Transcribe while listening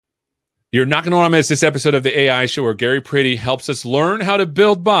You're not going to want to miss this episode of the AI Show where Gary Pretty helps us learn how to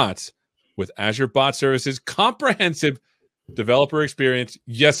build bots with Azure Bot Service's comprehensive developer experience.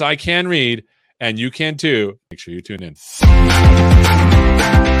 Yes, I can read, and you can too. Make sure you tune in.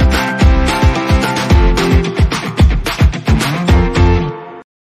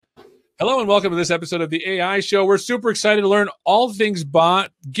 Hello and welcome to this episode of the AI Show. We're super excited to learn all things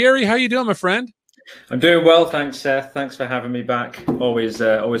bot. Gary, how you doing, my friend? I'm doing well, thanks, Seth. Thanks for having me back. Always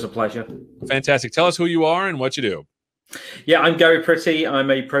a pleasure. Fantastic. Tell us who you are and what you do. Yeah, I'm Gary Pretty.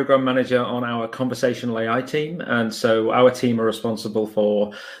 I'm a program manager on our conversational AI team. And so our team are responsible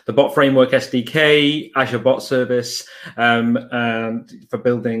for the Bot Framework SDK, Azure Bot Service, and for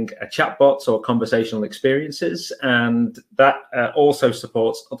building chatbots or conversational experiences. And that also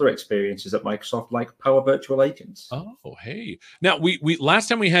supports other experiences at Microsoft, like Power Virtual Agents. Oh, hey. Now, we last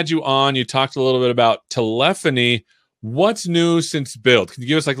time we had you on, you talked a little bit about telephony. What's new since Build? Can you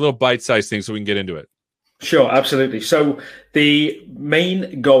give us like a little bite-sized thing so we can get into it? Sure, absolutely. So the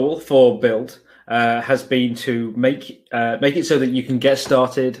main goal for Build has been to make it so that you can get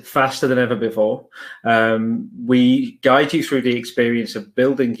started faster than ever before. We guide you through the experience of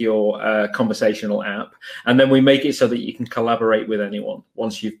building your conversational app, and then we make it so that you can collaborate with anyone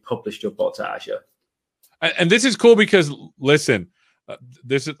once you've published your bot to Azure. And this is cool because, listen,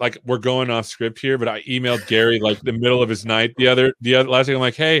 this is like we're going off script here, but I emailed Gary like the middle of his night the other last week. I'm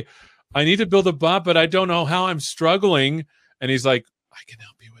like, hey, I need to build a bot, but I don't know how. I'm struggling. And he's like, I can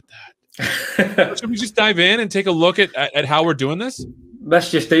help you with that. Should we just dive in and take a look at how we're doing this?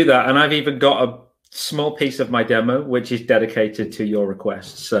 Let's just do that. And I've even got a small piece of my demo, which is dedicated to your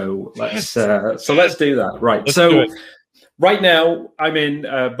request. So let's do that. Right. Let's do it. Right now, I'm in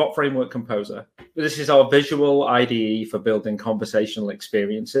Bot Framework Composer. This is our visual IDE for building conversational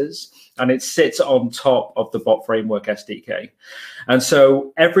experiences, and it sits on top of the Bot Framework SDK. And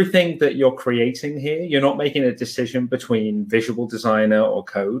so everything that you're creating here, you're not making a decision between Visual Designer or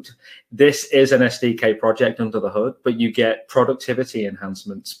code. This is an SDK project under the hood, but you get productivity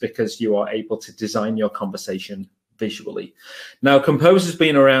enhancements because you are able to design your conversation visually. Now, Composer's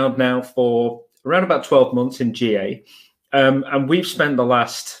been around now for around about 12 months in GA. And we've spent the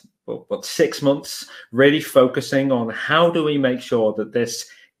last 6 months really focusing on how do we make sure that this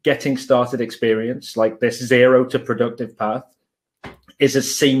getting started experience, like this zero to productive path, is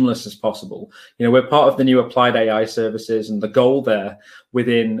as seamless as possible. You know, we're part of the new applied AI services, and the goal there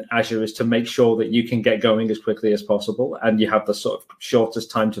within Azure is to make sure that you can get going as quickly as possible and you have the sort of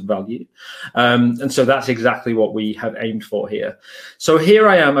shortest time to value. And so that's exactly what we have aimed for here. So here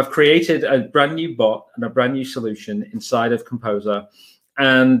I am, I've created a brand new bot and a brand new solution inside of Composer,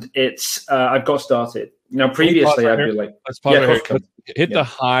 and it's I've got started. Now, previously I'd be like, let's pause right here. Hit the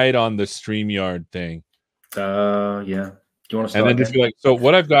hide on the StreamYard thing. Yeah. Do you want to start? And then just be like, so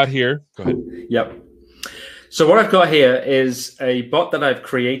what I've got here, go ahead. Yep. So what I've got here is a bot that I've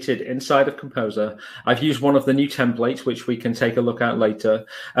created inside of Composer. I've used one of the new templates, which we can take a look at later.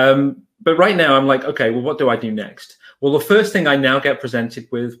 But right now I'm like, okay, well, what do I do next? Well, the first thing I now get presented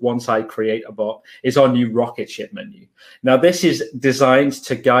with once I create a bot is our new rocket ship menu. Now, this is designed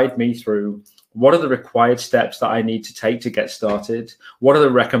to guide me through what are the required steps that I need to take to get started? What are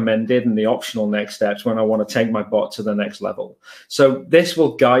the recommended and the optional next steps when I want to take my bot to the next level? So this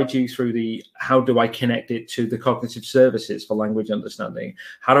will guide you through the how do I connect it to the cognitive services for language understanding?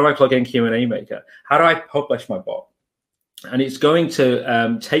 How do I plug in Q&A Maker? How do I publish my bot? And it's going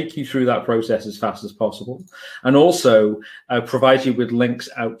to take you through that process as fast as possible, and also provide you with links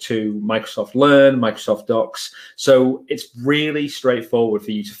out to Microsoft Learn, Microsoft Docs. So it's really straightforward for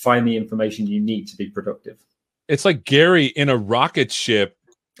you to find the information you need to be productive. It's like Gary in a rocket ship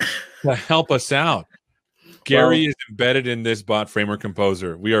to help us out. Gary is embedded in this Bot Framework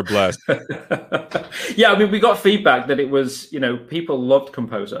Composer. We are blessed. Yeah, I mean, we got feedback that it was, people loved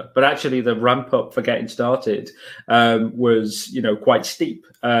Composer, but actually the ramp up for getting started was, quite steep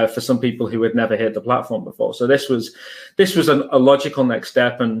for some people who had never hit the platform before. So this was a logical next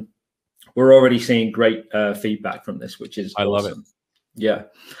step, and we're already seeing great feedback from this, which is I love it. Yeah.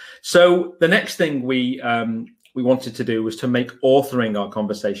 So the next thing we wanted to do was to make authoring our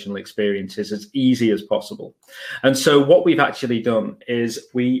conversational experiences as easy as possible. And so what we've actually done is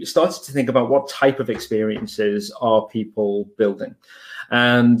we started to think about what type of experiences are people building.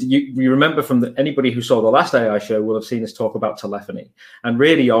 And you remember from anybody who saw the last AI show will have seen us talk about telephony. And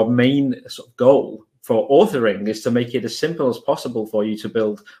really our main sort of goal for authoring is to make it as simple as possible for you to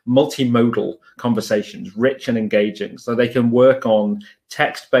build multimodal conversations, rich and engaging, so they can work on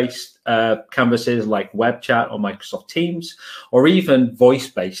text-based canvases like web chat or Microsoft Teams, or even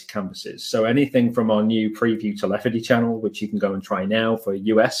voice-based canvases. So anything from our new preview telephony channel, which you can go and try now for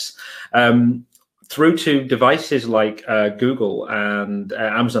US, through to devices like Google and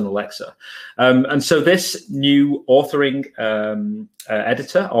Amazon Alexa. And so this new authoring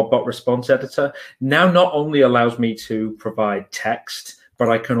editor, or bot response editor, now not only allows me to provide text, but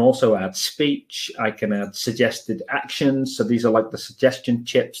I can also add speech. I can add suggested actions. So these are like the suggestion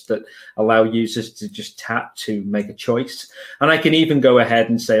chips that allow users to just tap to make a choice. And I can even go ahead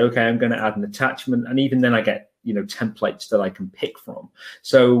and say, okay, I'm going to add an attachment. And even then I get templates that I can pick from.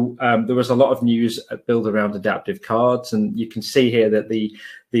 So there was a lot of news built around adaptive cards, and you can see here that the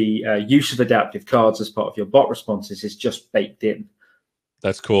use of adaptive cards as part of your bot responses is just baked in.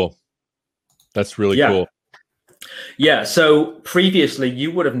 That's cool. That's really cool. Yeah, so previously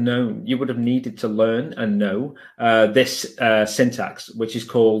you would have needed to learn and know this syntax, which is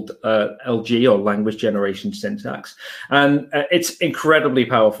called LG, or language generation syntax. And it's incredibly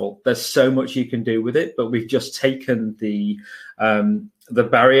powerful. There's so much you can do with it, but we've just taken the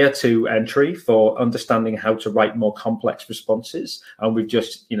barrier to entry for understanding how to write more complex responses, and we've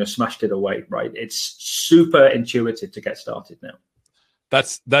just smashed it away, right? It's super intuitive to get started now.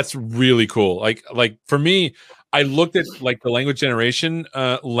 That's really cool. Like for me, I looked at like the language generation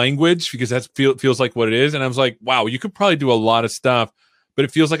language, because that feels like what it is, and I was like, wow, you could probably do a lot of stuff, but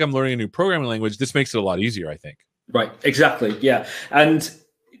it feels like I'm learning a new programming language. This makes it a lot easier, I think. Right. Exactly. Yeah. And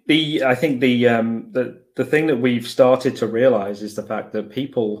I think the thing that we've started to realize is the fact that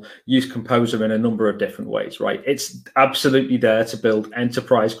people use Composer in a number of different ways, right? It's absolutely there to build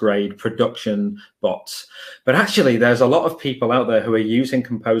enterprise grade production bots. But actually, there's a lot of people out there who are using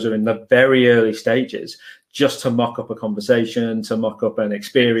Composer in the very early stages just to mock up a conversation, to mock up an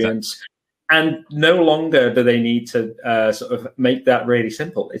experience. Exactly. And no longer do they need to sort of make that really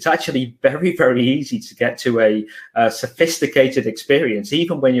simple. It's actually very, very easy to get to a sophisticated experience,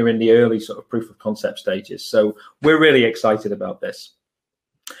 even when you're in the early sort of proof of concept stages. So we're really excited about this.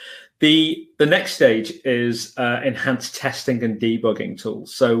 The next stage is enhanced testing and debugging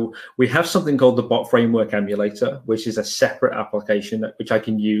tools. So we have something called the Bot Framework Emulator, which is a separate application which I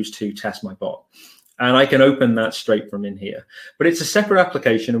can use to test my bot. And I can open that straight from in here. But it's a separate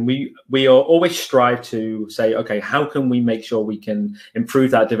application, and we are always strive to say, okay, how can we make sure we can improve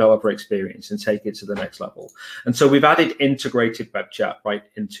that developer experience and take it to the next level? And so we've added integrated web chat right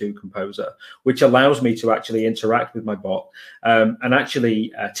into Composer, which allows me to actually interact with my bot and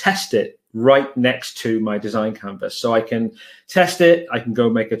actually test it right next to my design canvas. So I can test it, I can go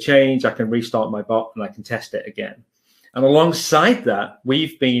make a change, I can restart my bot, and I can test it again. And alongside that,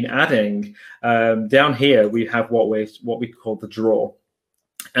 we've been adding down here, we have what we call the drawer.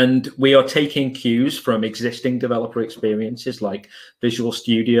 And we are taking cues from existing developer experiences like Visual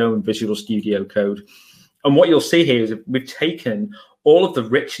Studio and Visual Studio Code. And what you'll see here is we've taken all of the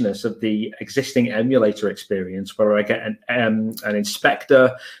richness of the existing emulator experience, where I get an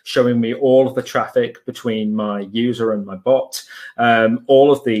inspector showing me all of the traffic between my user and my bot,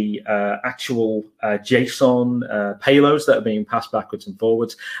 all of the actual JSON payloads that are being passed backwards and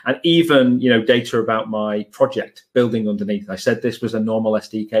forwards, and even data about my project building underneath. I said this was a normal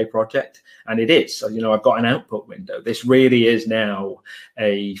SDK project, and it is. So I've got an output window. This really is now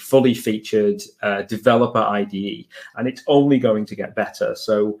a fully featured developer IDE, and it's only going to get better.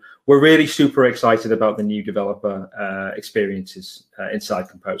 So we're really super excited about the new developer experiences inside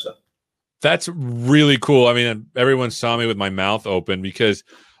Composer. That's really cool. I mean, everyone saw me with my mouth open, because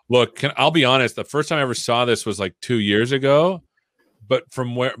look, I'll be honest, the first time I ever saw this was like 2 years ago, but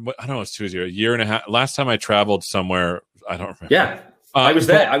from where, I don't know, it's 2 years, a year and a half. Last time I traveled somewhere, I don't remember. Yeah. I was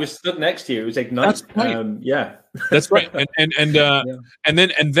there. I was stood next to you. It was Ignite. That's right. Yeah, that's right.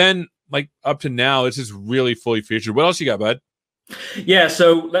 And then like up to now, this is really fully featured. What else you got, bud? Yeah,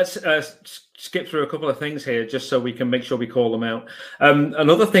 so let's skip through a couple of things here just so we can make sure we call them out.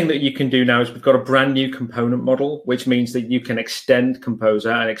 Another thing that you can do now is we've got a brand new component model, which means that you can extend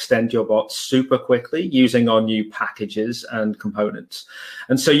Composer and extend your bots super quickly using our new packages and components.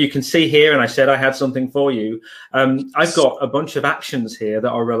 And so you can see here, and I said I had something for you. I've got a bunch of actions here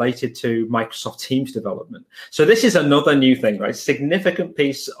that are related to Microsoft Teams development. So this is another new thing, right? Significant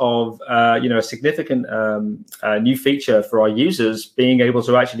piece of, a significant new feature for our users, being able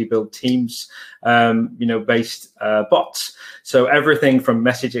to actually build Teams based bots. So everything from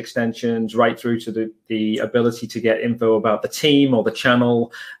message extensions right through to the ability to get info about the team or the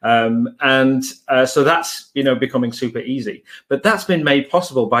channel. So that's, becoming super easy. But that's been made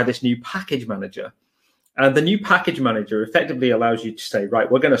possible by this new package manager. And the new package manager effectively allows you to say, right,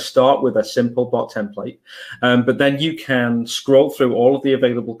 we're going to start with a simple bot template, but then you can scroll through all of the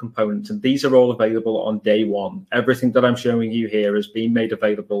available components, and these are all available on day one. Everything that I'm showing you here has been made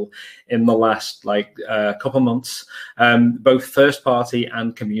available in the last couple months, both first party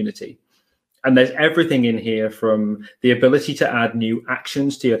and community. And there's everything in here from the ability to add new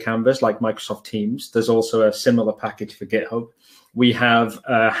actions to your canvas, like Microsoft Teams. There's also a similar package for GitHub. We have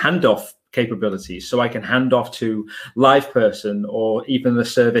handoff capabilities, so I can hand off to live person or even the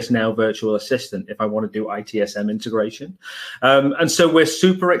ServiceNow virtual assistant if I want to do ITSM integration. And so we're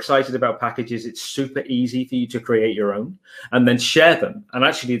super excited about packages. It's super easy for you to create your own and then share them. And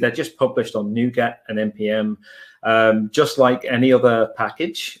actually, they're just published on NuGet and NPM, just like any other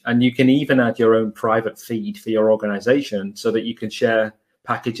package. And you can even add your own private feed for your organization so that you can share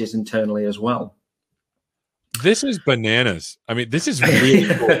packages internally as well. This is bananas. I mean, this is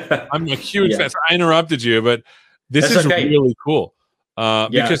really cool. I'm a huge fan. I interrupted you, but this is really cool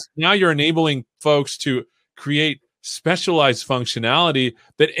because now you're enabling folks to create specialized functionality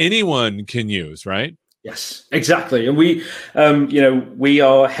that anyone can use, right? Yes, exactly. And we, we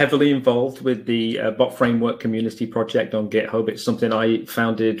are heavily involved with the Bot Framework community project on GitHub. It's something I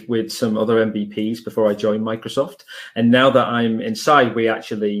founded with some other MVPs before I joined Microsoft. And now that I'm inside, we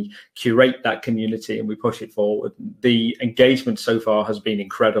actually curate that community and we push it forward. The engagement so far has been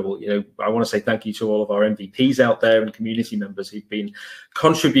incredible. I want to say thank you to all of our MVPs out there and community members who've been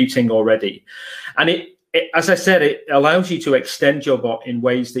contributing already. And as I said, it allows you to extend your bot in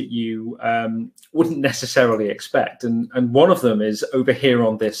ways that you wouldn't necessarily expect. And one of them is over here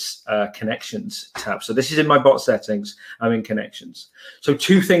on this connections tab. So this is in my bot settings. I'm in connections. So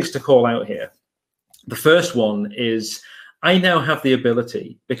two things to call out here. The first one is I now have the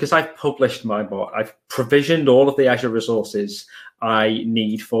ability, because I've published my bot, I've provisioned all of the Azure resources I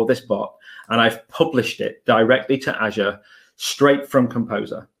need for this bot, and I've published it directly to Azure straight from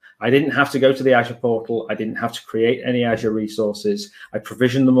Composer. I didn't have to go to the Azure portal. I didn't have to create any Azure resources. I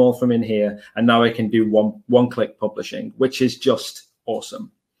provisioned them all from in here, and now I can do one-click publishing, which is just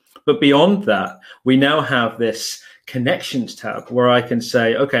awesome. But beyond that, we now have this connections tab where I can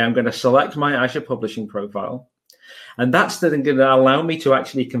say, okay, I'm going to select my Azure publishing profile. And that's then going to allow me to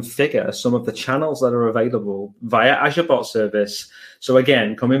actually configure some of the channels that are available via Azure Bot Service. So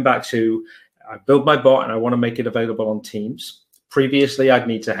again, coming back to, I build my bot and I want to make it available on Teams. Previously, I'd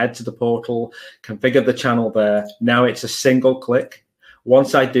need to head to the portal, configure the channel there. Now it's a single click.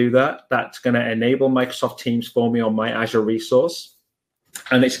 Once I do that, that's going to enable Microsoft Teams for me on my Azure resource.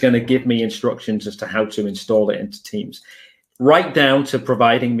 And it's going to give me instructions as to how to install it into Teams, right down to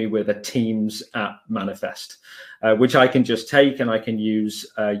providing me with a Teams app manifest, which I can just take and I can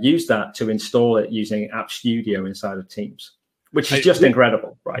use that to install it using App Studio inside of Teams. Which is just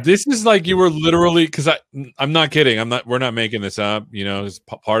incredible, right? This is like you were literally, because I'm not kidding. We're not making this up.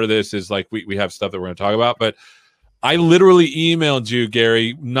 Part of this is like we have stuff that we're going to talk about. But I literally emailed you,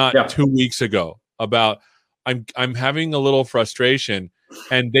 Gary, not 2 weeks ago about I'm having a little frustration,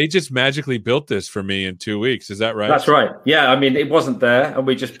 and they just magically built this for me in 2 weeks. Is that right? That's right. Yeah, I mean, it wasn't there, and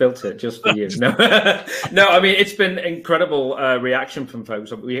we just built it just for you. No, no. I mean, it's been incredible reaction from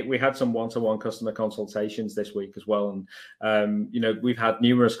folks. We had some one-to-one customer consultations this week as well, and we've had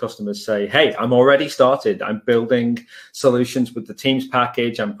numerous customers say, "Hey, I'm already started. I'm building solutions with the Teams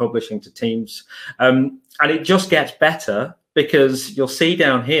package. I'm publishing to Teams," and it just gets better. Because you'll see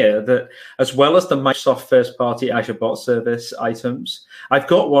down here that as well as the Microsoft first-party Azure Bot Service items, I've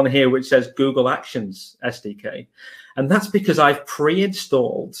got one here which says Google Actions SDK. And that's because I've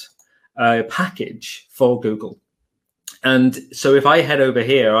pre-installed a package for Google. And so if I head over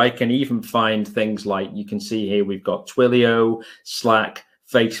here, I can even find things like, you can see here, we've got Twilio, Slack,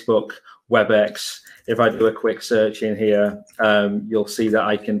 Facebook, WebEx. If I do a quick search in here, you'll see that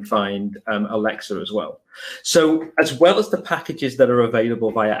I can find Alexa as well. So as well as the packages that are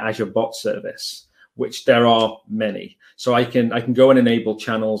available via Azure Bot Service, which there are many. So I can go and enable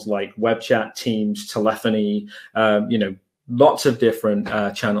channels like web chat, Teams, telephony, lots of different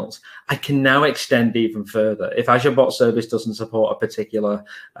channels. I can now extend even further. If Azure Bot Service doesn't support a particular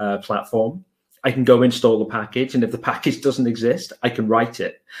platform, I can go install the package, and if the package doesn't exist, I can write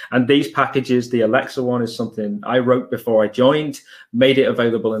it. And these packages, the Alexa one is something I wrote before I joined, made it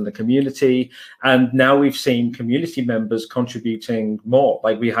available in the community, and now we've seen community members contributing more,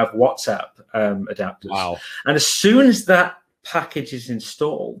 like we have WhatsApp adapters. Wow. And as soon as that package is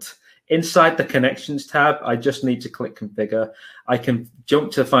installed, inside the Connections tab, I just need to click Configure. I can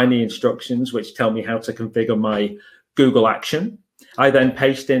jump to find the instructions, which tell me how to configure my Google Action. I then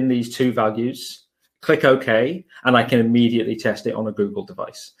paste in these two values, click OK, and I can immediately test it on a Google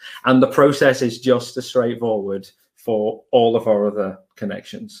device. And the process is just as straightforward for all of our other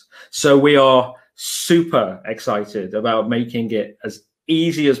connections. So we are super excited about making it as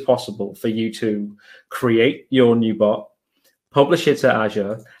easy as possible for you to create your new bot, publish it to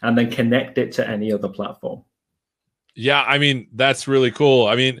Azure, and then connect it to any other platform. Yeah, I mean, that's really cool.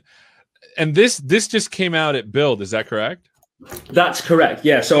 I mean, and this just came out at Build, is that correct? That's correct.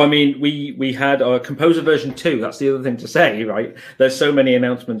 Yeah. So I mean, we had our Composer version 2. That's the other thing to say, right? There's so many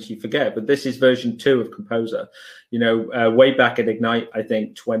announcements you forget, but this is version 2 of Composer. You know, way back at Ignite, I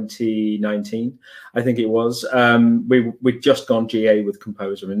think 2019, I think it was. We'd just gone GA with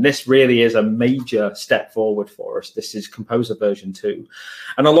Composer, and this really is a major step forward for us. This is Composer version 2,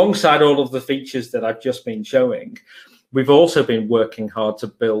 and alongside all of the features that I've just been showing, we've also been working hard to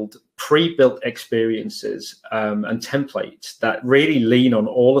build pre-built experiences and templates that really lean on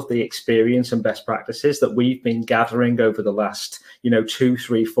all of the experience and best practices that we've been gathering over the last, 2,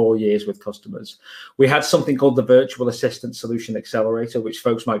 3, 4 years with customers. We had something called the Virtual Assistant Solution Accelerator, which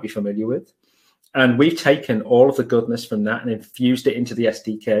folks might be familiar with. And we've taken all of the goodness from that and infused it into the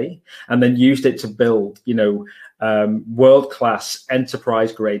SDK, and then used it to build, world-class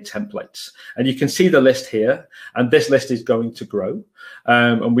enterprise-grade templates. And you can see the list here, and this list is going to grow.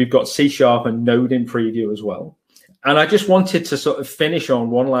 And we've got C# and Node in preview as well. And I just wanted to sort of finish on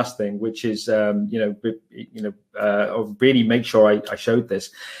one last thing, which is, really make sure I showed this.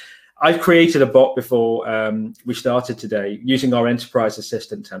 I've created a bot before we started today using our Enterprise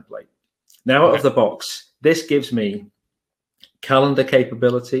Assistant template. Now, out of the box, this gives me calendar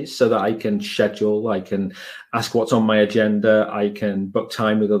capabilities so that I can schedule, I can ask what's on my agenda, I can book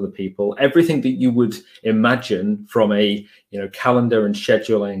time with other people, everything that you would imagine from a calendar and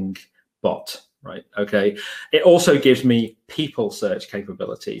scheduling bot, right? Okay. It also gives me people search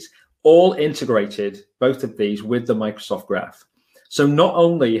capabilities, all integrated, both of these, with the Microsoft Graph. So not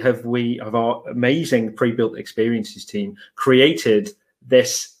only have our amazing pre-built experiences team created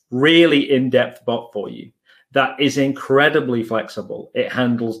this really in-depth bot for you that is incredibly flexible. It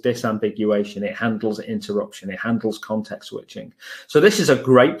handles disambiguation, it handles interruption, it handles context switching. So this is a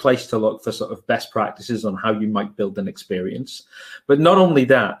great place to look for sort of best practices on how you might build an experience. But not only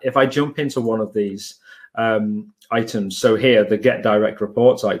that, if I jump into one of these items, so here, the Get Direct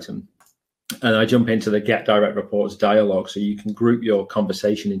Reports item, and I jump into the Get Direct Reports dialog, so you can group your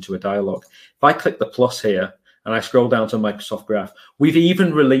conversation into a dialogue. If I click the plus here, and I scroll down to Microsoft Graph, we've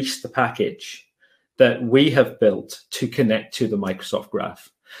even released the package that we have built to connect to the Microsoft Graph.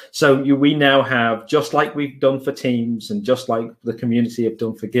 So we now have, just like we've done for Teams and just like the community have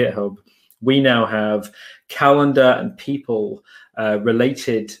done for GitHub, we now have calendar and people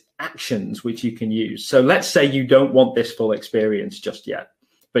related actions which you can use. So let's say you don't want this full experience just yet,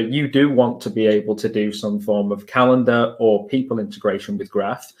 but you do want to be able to do some form of calendar or people integration with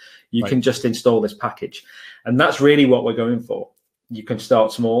Graph. You can just install this package. And that's really what we're going for. You can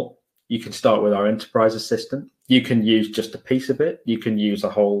start small. You can start with our Enterprise Assistant. You can use just a piece of it. You can use a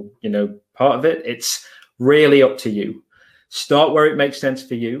whole, part of it. It's really up to you. Start where it makes sense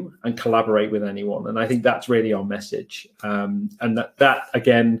for you and collaborate with anyone. And I think that's really our message. And that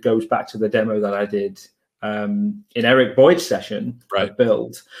again goes back to the demo that I did in Eric Boyd's session at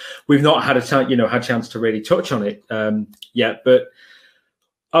Build. We've not had a chance to really touch on it yet, but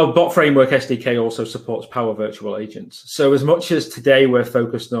our Bot Framework SDK also supports Power Virtual Agents. So as much as today we're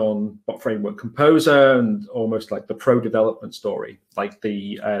focused on Bot Framework Composer and almost like the pro development story, like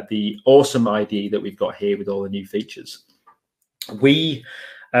the awesome IDE that we've got here with all the new features, we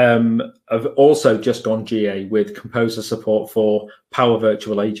have also just gone GA with Composer support for Power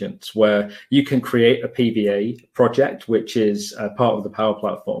Virtual Agents, where you can create a PVA project, which is part of the Power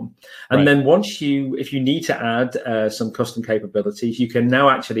Platform. And then if you need to add some custom capabilities, you can now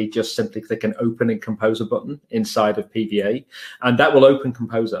actually just simply click an Open in Composer button inside of PVA, and that will open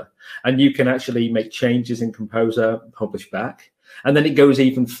Composer. And you can actually make changes in Composer, publish back. And then it goes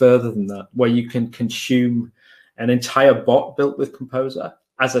even further than that, where you can consume an entire bot built with Composer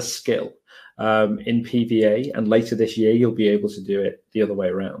as a skill in PVA, and later this year you'll be able to do it the other way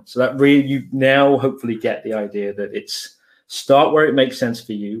around. So that really, you now hopefully get the idea that it's start where it makes sense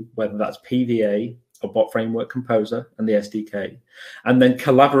for you, whether that's PVA or Bot Framework Composer and the SDK, and then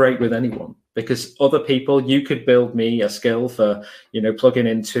collaborate with anyone. Because other people, you could build me a skill for, plugging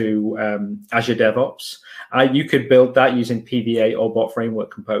into Azure DevOps. You could build that using PVA or Bot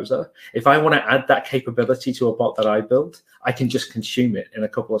Framework Composer. If I want to add that capability to a bot that I built, I can just consume it in a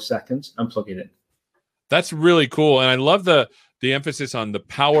couple of seconds and plug it in. That's really cool. And I love the emphasis on the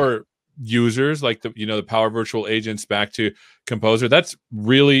Power users, like the Power Virtual Agents back to Composer. That's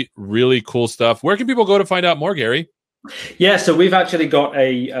really, really cool stuff. Where can people go to find out more, Gary? Yeah, so we've actually got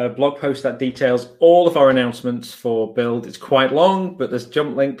a blog post that details all of our announcements for Build. It's quite long, but there's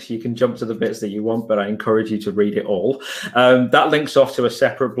jump links. You can jump to the bits that you want, but I encourage you to read it all. That links off to a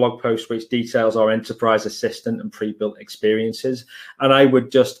separate blog post which details our enterprise assistant and pre-built experiences. And I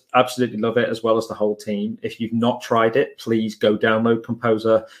would just absolutely love it, as well as the whole team. If you've not tried it, please go download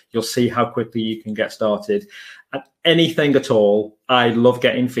Composer. You'll see how quickly you can get started. And anything at all, I love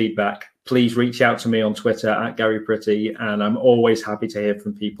getting feedback. Please reach out to me on Twitter at Gary Pretty, and I'm always happy to hear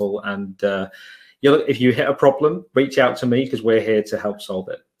from people. And if you hit a problem, reach out to me, because we're here to help solve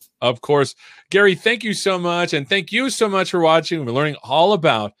it. Of course. Gary, thank you so much. And thank you so much for watching. We're learning all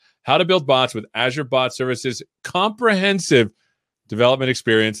about how to build bots with Azure Bot Services comprehensive development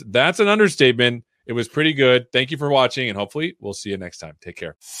experience. That's an understatement. It was pretty good. Thank you for watching, and hopefully we'll see you next time. Take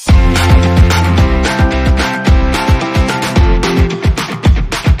care.